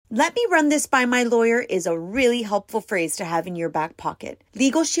Let me run this by my lawyer is a really helpful phrase to have in your back pocket.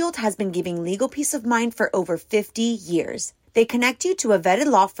 Legal Shield has been giving legal peace of mind for over 50 years. They connect you to a vetted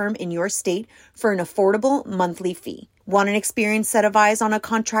law firm in your state for an affordable monthly fee. Want an experienced set of eyes on a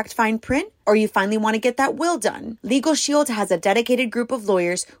contract fine print? Or you finally want to get that will done? Legal Shield has a dedicated group of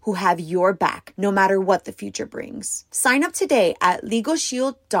lawyers who have your back, no matter what the future brings. Sign up today at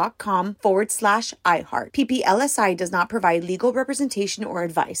LegalShield.com/iHeart. PPLSI does not provide legal representation or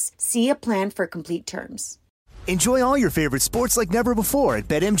advice. See a plan for complete terms. Enjoy all your favorite sports like never before at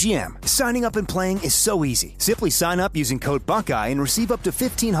BetMGM. Signing up and playing is so easy. Simply sign up using code Buckeye and receive up to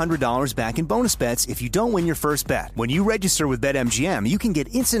 $1,500 back in bonus bets if you don't win your first bet. When you register with BetMGM, you can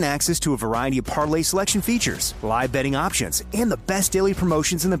get instant access to a variety of parlay selection features, live betting options, and the best daily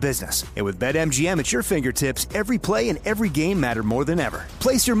promotions in the business. And with BetMGM at your fingertips, every play and every game matter more than ever.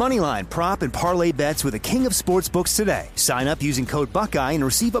 Place your moneyline, prop, and parlay bets with the king of sportsbooks today. Sign up using code Buckeye and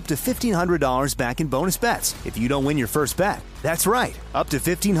receive up to $1,500 back in bonus bets if you don't win your first bet. That's right, up to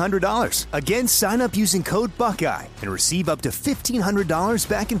 $1,500. Again, sign up using code Buckeye and receive up to $1,500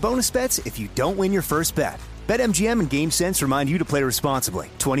 back in bonus bets if you don't win your first bet. BetMGM and GameSense remind you to play responsibly.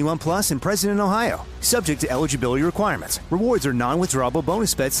 21 plus and present in Ohio. Subject to eligibility requirements. Rewards are non-withdrawable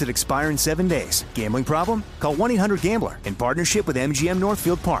bonus bets that expire in 7 days. Gambling problem? Call 1-800-GAMBLER in partnership with MGM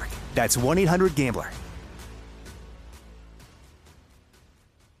Northfield Park. That's 1-800-GAMBLER.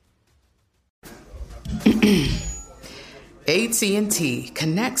 AT&T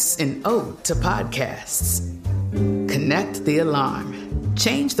connects an ode to podcasts. Connect the alarm.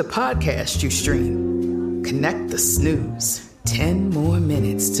 Change the podcast you stream. Connect the snooze. 10 more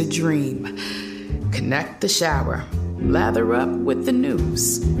minutes to dream. Connect the shower. Lather up with the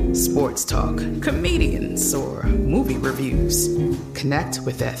news. Sports talk, comedians, or movie reviews. Connect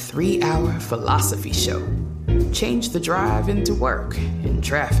with that 3-hour philosophy show. Change the drive into work in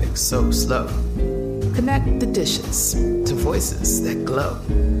traffic so slow. Connect the dishes to voices that glow.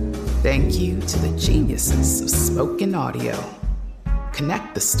 Thank you to the geniuses of spoken audio.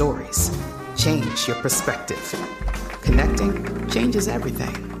 Connect the stories. Change your perspective. Connecting changes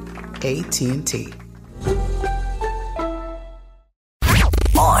everything. AT&T.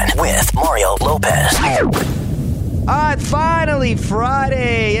 On with Mario Lopez. It's finally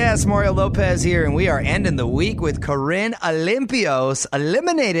Friday. Yes, Mario Lopez here, and we are ending the week with Corinne Olympios,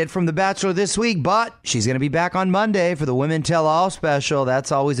 eliminated from The Bachelor this week, but she's going to be back on Monday for the Women Tell All special.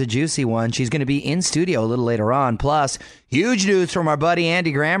 That's always a juicy one. She's going to be in studio a little later on. Plus, huge news from our buddy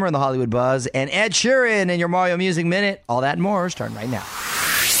Andy Grammer in the Hollywood Buzz and Ed Sheeran in your Mario Music Minute. All that and more starting right now.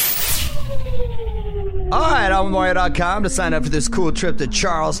 All right, Mario.com to sign up for this cool trip to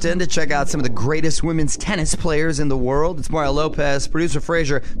Charleston to check out some of the greatest women's tennis players in the world. It's Mario Lopez, producer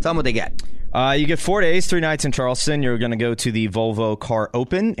Frazier. Tell them what they get. You get 4 days, 3 nights in Charleston. You're going to go to the Volvo Car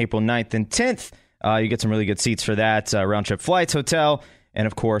Open, April 9th and 10th. You get some really good seats for that. Round-trip flights, hotel, and,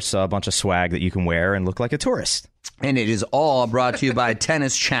 of course, a bunch of swag that you can wear and look like a tourist. And it is all brought to you by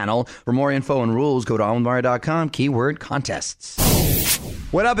Tennis Channel. For more info and rules, go to allenmario.com, keyword contests.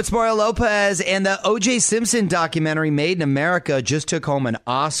 What up? It's Mario Lopez, and the O.J. Simpson documentary Made in America just took home an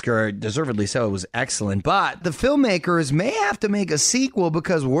Oscar. Deservedly so. It was excellent. But the filmmakers may have to make a sequel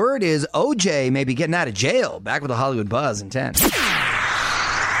because word is O.J. may be getting out of jail. Back with the Hollywood Buzz in 10.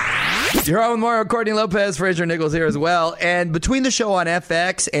 You're on with Mario, Courtney Lopez, Fraser Nichols here as well. And between the show on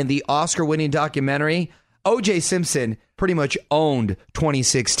FX and the Oscar-winning documentary, O.J. Simpson pretty much owned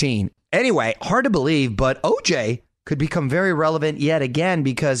 2016. Anyway, hard to believe, but O.J. could become very relevant yet again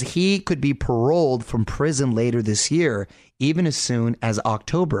because he could be paroled from prison later this year, even as soon as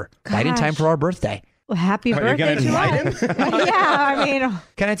October. Right in time for our birthday. Well, happy birthday to us. Yeah, I mean.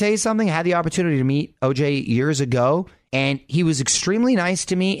 Can I tell you something? I had the opportunity to meet OJ years ago, and he was extremely nice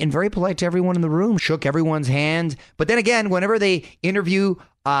to me and very polite to everyone in the room, shook everyone's hand. But then again, whenever they interview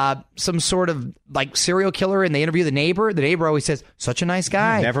some sort of like serial killer and they interview the neighbor always says, such a nice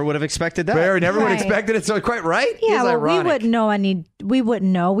guy. Never would have expected that. Never would have expected it. So quite right. Yeah, well, we wouldn't know. We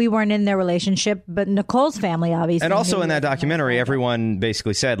wouldn't know. We weren't in their relationship, but Nicole's family obviously. And also in that documentary, everyone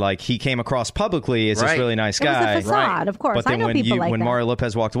basically said like he came across publicly as this really nice guy. It was a facade, of course. But then when Mario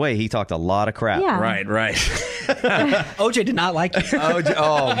Lopez walked away, he talked a lot of crap. Yeah. Right. OJ did not like you.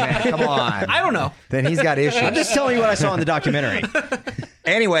 Oh man, come on. I don't know. Then he's got issues. I'm just telling you what I saw in the documentary.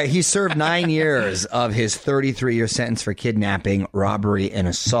 Anyway, he served 9 years of his 33-year sentence for kidnapping, robbery, and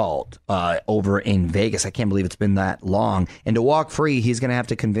assault over in Vegas. I can't believe it's been that long. And to walk free, he's going to have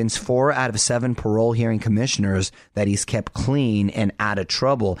to convince 4 out of 7 parole hearing commissioners that he's kept clean and out of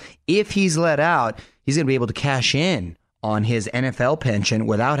trouble. If he's let out, he's going to be able to cash in on his NFL pension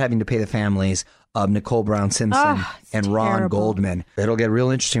without having to pay the families of Nicole Brown Simpson and Ron terrible. Goldman. It'll get real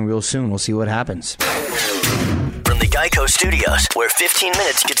interesting real soon. We'll see what happens. From the Geico Studios, where 15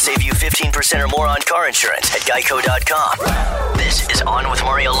 minutes could save you 15% or more on car insurance at geico.com. This is On with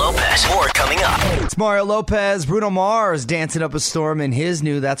Mario Lopez. More coming up. It's Mario Lopez. Bruno Mars dancing up a storm in his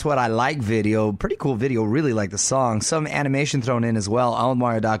new That's What I Like video. Pretty cool video. Really like the song. Some animation thrown in as well.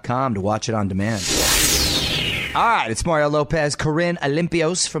 OnWithMario.com to watch it on demand. All right, it's Mario Lopez. Corinne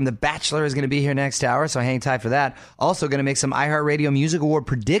Olympios from The Bachelor is going to be here next hour, so hang tight for that. Also going to make some iHeartRadio Music Award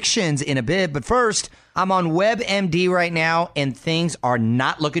predictions in a bit. But first, I'm on WebMD right now, and things are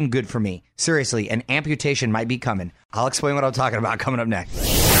not looking good for me. Seriously, an amputation might be coming. I'll explain what I'm talking about coming up next.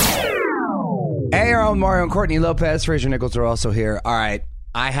 Hey, you're on Mario and Courtney Lopez. Fraser Nichols are also here. All right,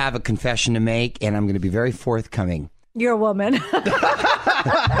 I have a confession to make, and I'm going to be very forthcoming. You're a woman.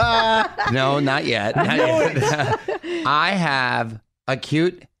 No, not yet. Not yet. I have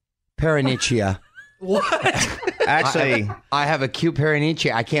acute paronychia. What? Actually, I have acute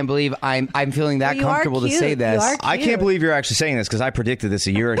paronychia. I can't believe I'm feeling that You are comfortable to cute. say this. You are I can't believe you're actually saying this because I predicted this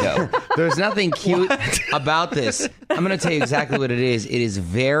a year ago. There's nothing cute about this. I'm going to tell you exactly what it is. It is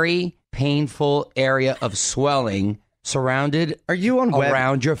very painful area of swelling surrounded Are you on web?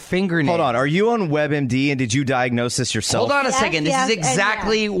 around your fingernail. Hold on. Are you on WebMD and did you diagnose this yourself? Hold on a Yes, second. This yes, is and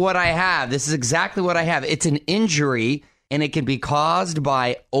exactly what I have. This is exactly what I have. It's an injury, and it can be caused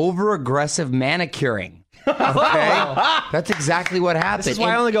by over-aggressive manicuring. Okay? That's exactly what happened. This is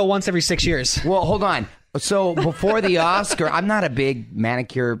why I only go once every 6 years. Well, hold on. So before the Oscar, I'm not a big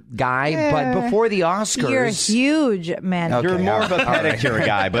manicure guy, but before the Oscars... You're a huge man. Okay. You're more of a pedicure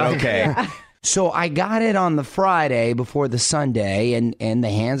guy, but okay. So I got it on the Friday before the Sunday, and the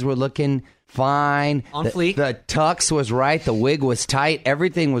hands were looking fine. On fleek. The tux was right. The wig was tight.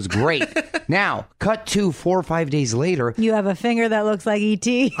 Everything was great. Now, cut to 4 or 5 days later. You have a finger that looks like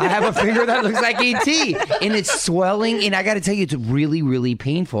E.T. I have a finger that looks like E.T. and it's swelling, and I got to tell you, it's really, really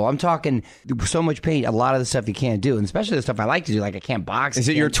painful. I'm talking so much pain. A lot of the stuff you can't do, and especially the stuff I like to do, like I can't box. Is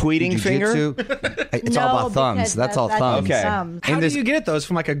I it your can't do tweeting finger? jujitsu. It's No, all about thumbs. because That's all thumbs. Okay. thumbs. How And do this- you get it, those?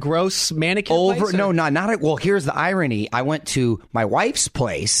 From like a gross manicure Over place, or- no, not well. Here's the irony. I went to my wife's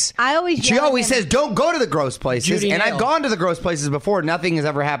place. I always She yell at always him. says, "Don't go to the gross places." Judy And I've Nail. gone to the gross places before. Nothing has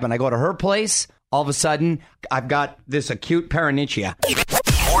ever happened. I go to her place. All of a sudden, I've got this acute paronychia.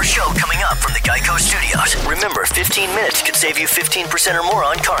 More show coming up from the Geico Studios. Remember, 15 minutes could save you 15% or more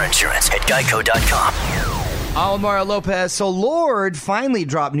on car insurance at geico.com. I'm Mario Lopez. So Lorde finally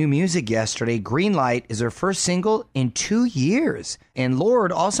dropped new music yesterday. Green Light is her first single in 2 years. And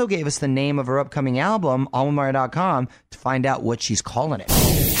Lorde also gave us the name of her upcoming album, onwithmario.com, to find out what she's calling it.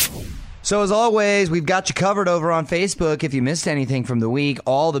 So as always, we've got you covered over on Facebook. If you missed anything from the week,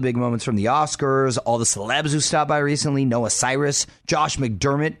 all the big moments from the Oscars, all the celebs who stopped by recently, Noah Cyrus, Josh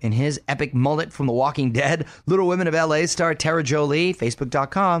McDermott and his epic mullet from The Walking Dead, Little Women of LA star Tara Jolie,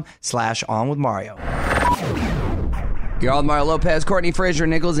 facebook.com/onwithmario. You're all Mario Lopez, Courtney Fraser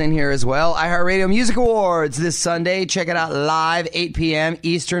Nichols in here as well. iHeartRadio Music Awards this Sunday. Check it out live, 8 p.m.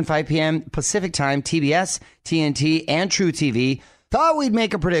 Eastern, 5 p.m. Pacific Time, TBS, TNT, and True TV. Thought we'd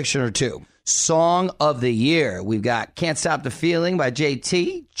make a prediction or two. Song of the Year. We've got Can't Stop the Feeling by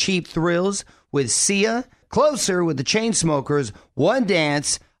JT, Cheap Thrills with Sia, Closer with the Chainsmokers, One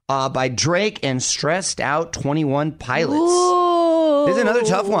Dance by Drake, and Stressed Out 21 Pilots. Ooh. This is another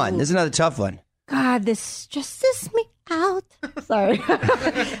tough one. God, this stresses me out. Sorry.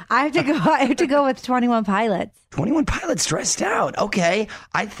 I have to go with 21 Pilots. 21 Pilots, Stressed Out. Okay.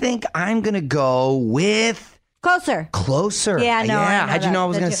 I think I'm going to go with Closer. Closer. Yeah, no, I know How'd you that. know I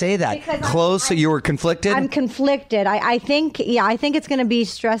was going to say that? Because Closer. You were conflicted? I'm conflicted. I think it's going to be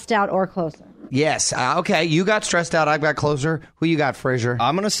Stressed Out or Closer. Yes. Okay. You got Stressed Out. I've got Closer. Who you got, Fraser?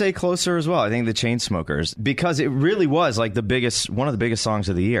 I'm going to say Closer as well. I think the Chainsmokers, because it really was like one of the biggest songs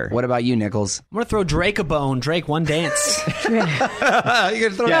of the year. What about you, Nichols? I'm going to throw Drake a bone. Drake, One Dance. You're gonna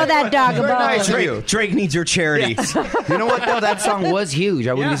Throw that dog a bone. Nice of you. Drake needs your charity. You know what, though? That song was huge.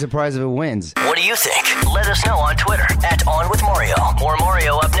 I wouldn't be surprised if it wins. What do you think? Let us know on Twitter @OnWithMario. More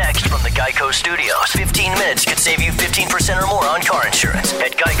Mario up next from the Geico Studios. 15 minutes could save you 15% or more on car insurance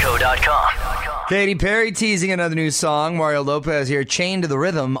at geico.com. Katy Perry teasing another new song. Mario Lopez here, Chained to the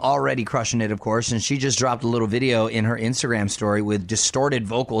Rhythm, already crushing it, of course. And she just dropped a little video in her Instagram story with distorted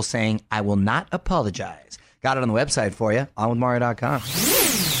vocals saying, "I will not apologize." Got it on the website for you, onwithmario.com.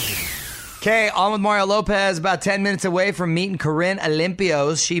 Okay, on with Mario Lopez, about 10 minutes away from meeting Corinne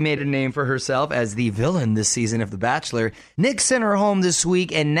Olympios. She made a name for herself as the villain this season of The Bachelor. Nick sent her home this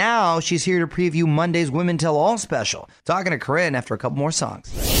week, and now she's here to preview Monday's Women Tell All special. Talking to Corinne after a couple more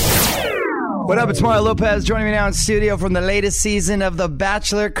songs. What up? It's Mario Lopez joining me now in studio from the latest season of The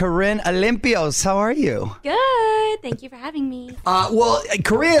Bachelor, Corinne Olympios. How are you? Good. Thank you for having me. Well,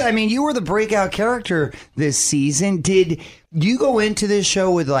 Corinne, I mean, you were the breakout character this season. Did you go into this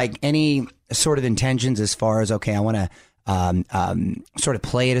show with like any sort of intentions as far as, okay, I want to sort of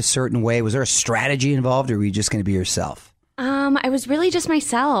play it a certain way? Was there a strategy involved, or were you just going to be yourself? I was really just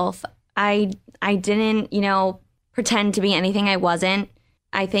myself. I didn't, pretend to be anything I wasn't.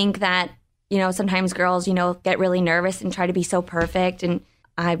 I think that, sometimes girls, get really nervous and try to be so perfect, and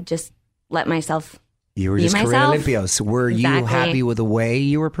I just let myself You were be just myself. Corinne Olympios. Were you Exactly. happy with the way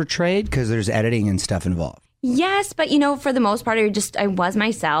you were portrayed? Because there's editing and stuff involved. Yes, but, for the most part, I was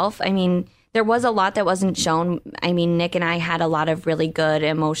myself. I mean, there was a lot that wasn't shown. I mean, Nick and I had a lot of really good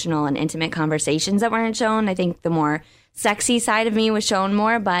emotional and intimate conversations that weren't shown. I think the more sexy side of me was shown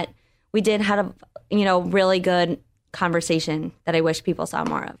more, but we did have a, really good conversation that I wish people saw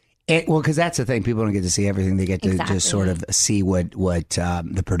more of. Well, because that's the thing. People don't get to see everything. They get to Exactly. just sort of see what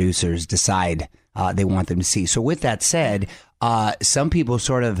the producers decide they want them to see. So with that said, some people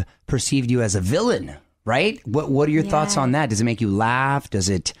sort of perceived you as a villain, right? What are your thoughts on that? Does it make you laugh? Does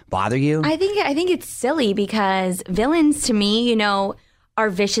it bother you? I think it's silly because villains to me, are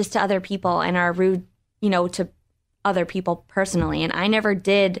vicious to other people and are rude, to other people personally. And I never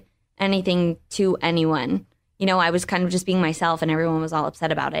did anything to anyone. I was kind of just being myself and everyone was all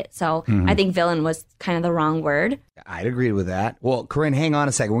upset about it. So I think villain was kind of the wrong word. I'd agree with that. Well, Corinne, hang on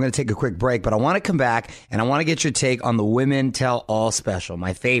a second. We're going to take a quick break, but I want to come back and I want to get your take on the Women Tell All special,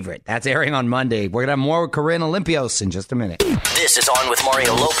 my favorite. That's airing on Monday. We're going to have more with Corinne Olympios in just a minute. This is On with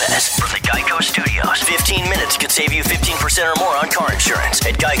Mario Lopez from the Geico Studios. 15 minutes could save you 15% or more on car insurance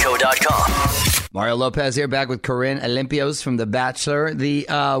at geico.com. Mario Lopez here, back with Corinne Olympios from The Bachelor. The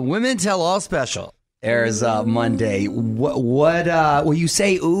Women Tell All special airs Monday. Well, you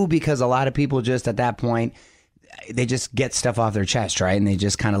say ooh because a lot of people just at that point, they just get stuff off their chest, right? And they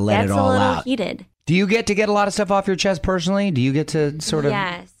just kind of let it all That's a little out. heated. Do you get to get a lot of stuff off your chest personally? Do you get to sort of...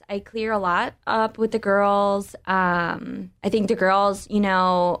 Yes, I clear a lot up with the girls. I think the girls,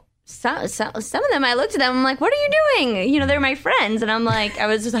 some of them, I looked at them, I'm like, what are you doing? They're my friends. And I'm like, I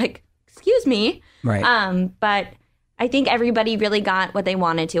was just like, excuse me. Right. But I think everybody really got what they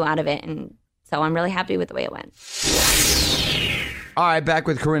wanted to out of it. And so I'm really happy with the way it went. All right, back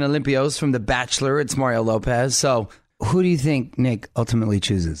with Corinne Olympios from The Bachelor. It's Mario Lopez. So who do you think Nick ultimately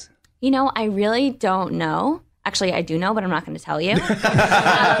chooses? I really don't know. Actually, I do know, but I'm not going to tell you.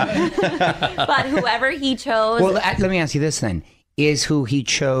 But whoever he chose. Well, let me ask you this then. Is who he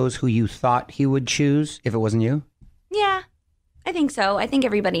chose who you thought he would choose if it wasn't you? Yeah, I think so. I think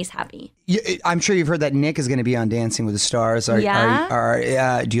everybody's happy. I'm sure you've heard that Nick is going to be on Dancing with the Stars. Do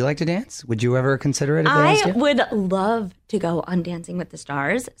you like to dance? Would you ever consider it if they asked I you? would love to go on Dancing with the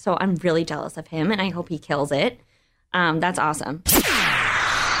Stars, so I'm really jealous of him, and I hope he kills it. That's awesome.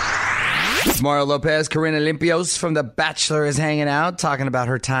 Mario Lopez, Corinne Olympios from The Bachelor is hanging out, talking about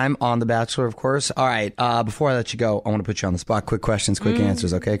her time on The Bachelor, of course. All right, before I let you go, I want to put you on the spot. Quick questions, quick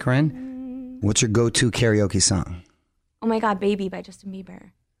answers, okay, Corinne? What's your go-to karaoke song? Oh my God, Baby by Justin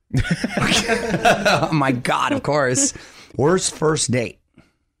Bieber. Oh my God, of course. Worst first date?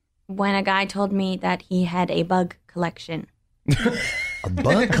 When a guy told me that he had a bug collection. A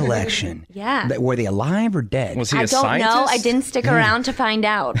bug collection? Yeah. Were they alive or dead? Was he I a don't scientist? know. I didn't stick around to find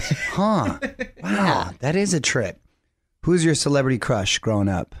out. Huh. Wow, that is a trip. Who's your celebrity crush growing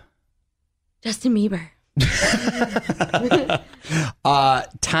up? Justin Bieber.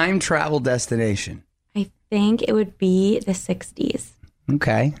 Time travel destination? I think it would be the 60s.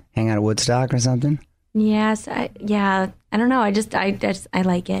 Okay. Hang out at Woodstock or something? Yes. I don't know. I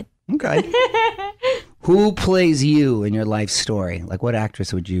like it. Okay. Who plays you in your life story? Like, what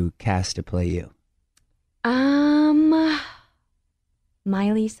actress would you cast to play you?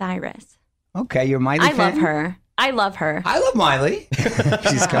 Miley Cyrus. Okay, you're a Miley fan? I love her. I love Miley.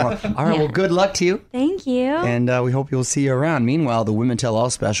 She's coming. All right, Yeah. well, good luck to you. Thank you. And we hope you'll see you around. Meanwhile, the Women Tell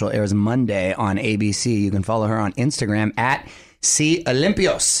All special airs Monday on ABC. You can follow her on Instagram at C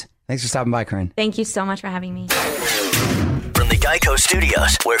Olympios. Thanks for stopping by, Corinne. Thank you so much for having me. From the Geico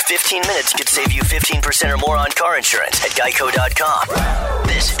Studios, where 15 minutes could save you 15% or more on car insurance at geico.com.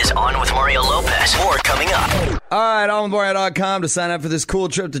 This is On with Mario Lopez. More coming up. All right, onwithmario.com to sign up for this cool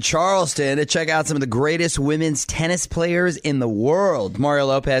trip to Charleston to check out some of the greatest women's tennis players in the world. Mario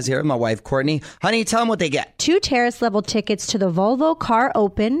Lopez here with my wife, Courtney. Honey, tell them what they get. 2 terrace-level tickets to the Volvo Car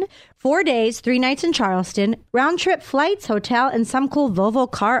Open, 4 days, 3 nights in Charleston, round-trip flights, hotel, and some cool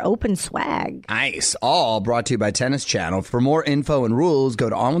Volvo Car Open swag. Nice. All brought to you by Tennis Channel. For more info and rules, go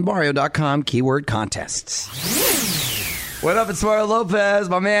to onwithmario.com, keyword contests. What up, it's Mario Lopez.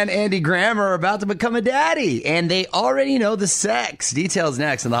 My man Andy Grammer are about to become a daddy, and they already know the sex. Details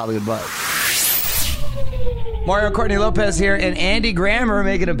next on the Hollywood Buzz. Mario and Courtney Lopez here, and Andy Grammer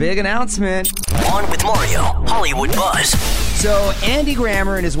making a big announcement. On with Mario, Hollywood Buzz. So Andy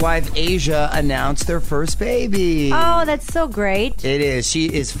Grammer and his wife Asia announced their first baby. Oh, that's so great. It is. She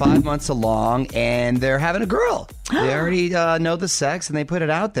is 5 months along, and they're having a girl. They already know the sex, and they put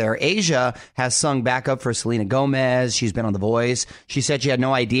it out there. Asia has sung backup for Selena Gomez. She's been on The Voice. She said she had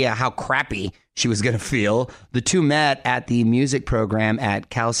no idea how crappy she was going to feel. The two met at the music program at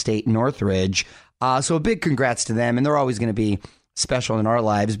Cal State Northridge. So a big congrats to them, and they're always going to be special in our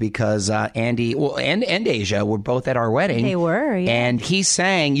lives because Andy and Asia were both at our wedding. They were, yeah. And you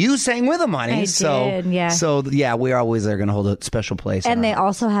sang with him, honey. I did, yeah. So, yeah, we're always going to hold a special place. And they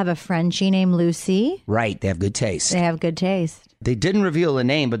also have a Frenchie named Lucy. Right, they have good taste. They have good tace. They didn't reveal the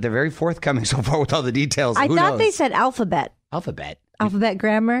name, but they're very forthcoming so far with all the details. I Who thought knows? they said alphabet. Alphabet. Alphabet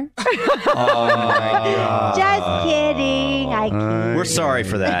grammar. Oh, my God. Just kidding. I kid. We're sorry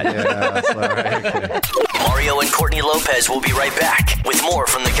for that. Mario and Courtney Lopez will be right back with more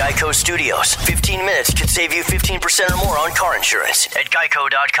from the Geico Studios. 15 minutes could save you 15% or more on car insurance at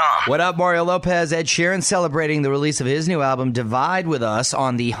geico.com. What up, Mario Lopez? Ed Sheeran celebrating the release of his new album, Divide, with us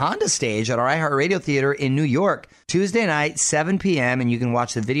on the Honda stage at our iHeartRadio Theater in New York. Tuesday night, 7 p.m., and you can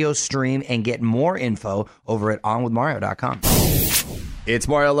watch the video stream and get more info over at onwithmario.com. It's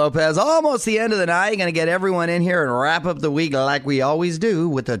Mario Lopez, almost the end of the night. Going to get everyone in here and wrap up the week like we always do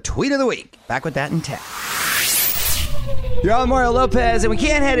with the Tweet of the Week. Back with that in 10. You're on Mario Lopez, and we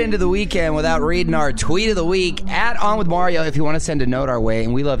can't head into the weekend without reading our Tweet of the Week at On With Mario if you want to send a note our way,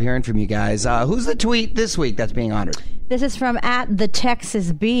 and we love hearing from you guys. Who's the tweet this week that's being honored? This is from at the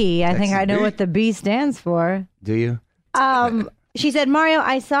Texas Bee. I think I know what the B stands for. Do you? She said, Mario,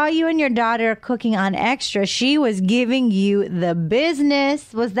 I saw you and your daughter cooking on Extra. She was giving you the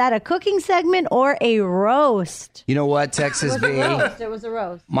business. Was that a cooking segment or a roast? You know what, Texas B? It was a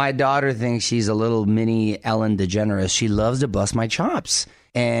roast. My daughter thinks she's a little mini Ellen DeGeneres. She loves to bust my chops.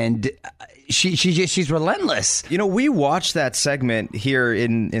 And she's relentless. You know, we watched that segment here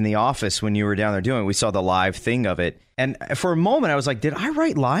in the office when you were down there doing it. We saw the live thing of it. And for a moment, I was like, did I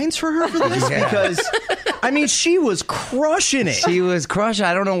write lines for her for this? Yeah. Because, I mean, she was crushing it. She was crushing.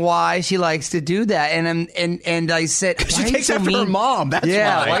 I don't know why she likes to do that. And I said, she takes after her mom. That's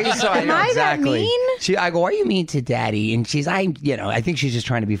why. Why are you so Am I exactly. that mean? I go, why are you mean to Daddy? And I think she's just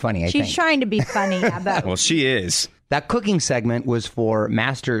trying to be funny. She's trying to be funny. I bet. Well, she is. That cooking segment was for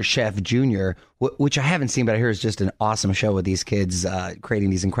Master Chef Junior, which I haven't seen, but I hear is just an awesome show with these kids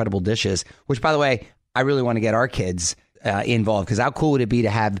creating these incredible dishes, which, by the way, I really want to get our kids involved, because how cool would it be to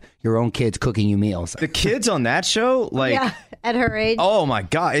have your own kids cooking you meals? The kids on that show, like, Yeah, at her age. oh my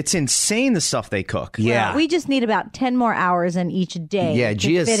God, it's insane the stuff they cook. Yeah. We just need about 10 more hours in each day. Yeah, to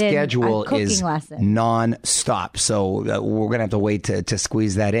Gia's fit in schedule a cooking is lesson. non-stop, so we're going to have to wait to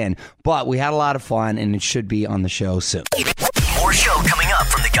squeeze that in. But we had a lot of fun, and it should be on the show soon. More show coming up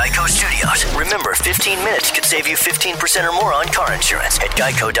from the Geico Studios. Remember, 15 minutes could save you 15% or more on car insurance at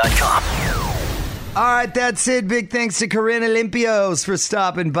geico.com. All right, that's it. Big thanks to Corinne Olympios for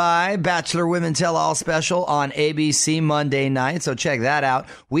stopping by. Bachelor Women Tell All special on ABC Monday night, so check that out.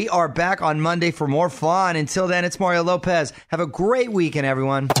 We are back on Monday for more fun. Until then, it's Mario Lopez. Have a great weekend,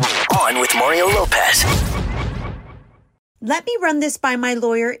 everyone. On with Mario Lopez. Let me run this by my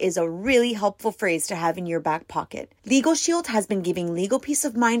lawyer is a really helpful phrase to have in your back pocket. Legal Shield has been giving legal peace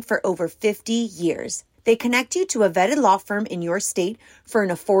of mind for over 50 years. They connect you to a vetted law firm in your state for an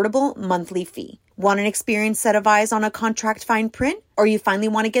affordable monthly fee. Want an experienced set of eyes on a contract fine print? Or you finally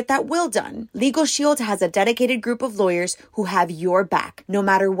want to get that will done? Legal Shield has a dedicated group of lawyers who have your back, no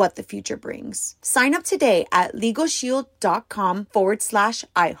matter what the future brings. Sign up today at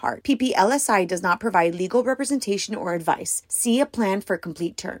LegalShield.com/iHeart. PPLSI does not provide legal representation or advice. See a plan for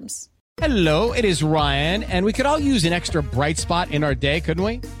complete terms. Hello, it is Ryan, and we could all use an extra bright spot in our day, couldn't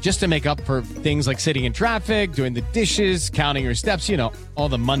we? Just to make up for things like sitting in traffic, doing the dishes, counting your steps, you know, all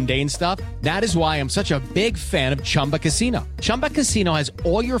the mundane stuff. That is why I'm such a big fan of Chumba Casino. Chumba Casino has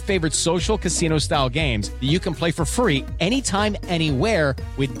all your favorite social casino-style games that you can play for free anytime, anywhere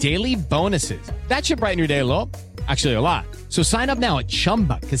with daily bonuses. That should brighten your day a little. Actually, a lot. So sign up now at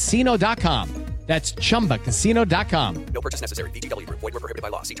ChumbaCasino.com. That's ChumbaCasino.com. No purchase necessary. VGW Group. Void where prohibited by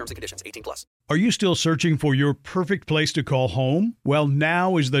law. See terms and conditions. 18+. Are you still searching for your perfect place to call home? Well,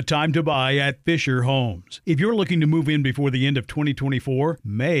 now is the time to buy at Fisher Homes. If you're looking to move in before the end of 2024,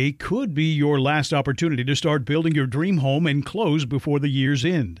 May could be your last opportunity to start building your dream home and close before the year's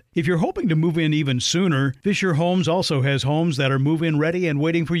end. If you're hoping to move in even sooner, Fisher Homes also has homes that are move-in ready and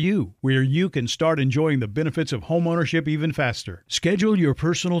waiting for you, where you can start enjoying the benefits of homeownership even faster. Schedule your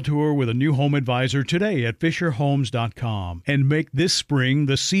personal tour with a new home advisor today at FisherHomes.com and make this spring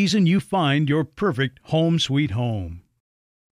the season you find your perfect home sweet home.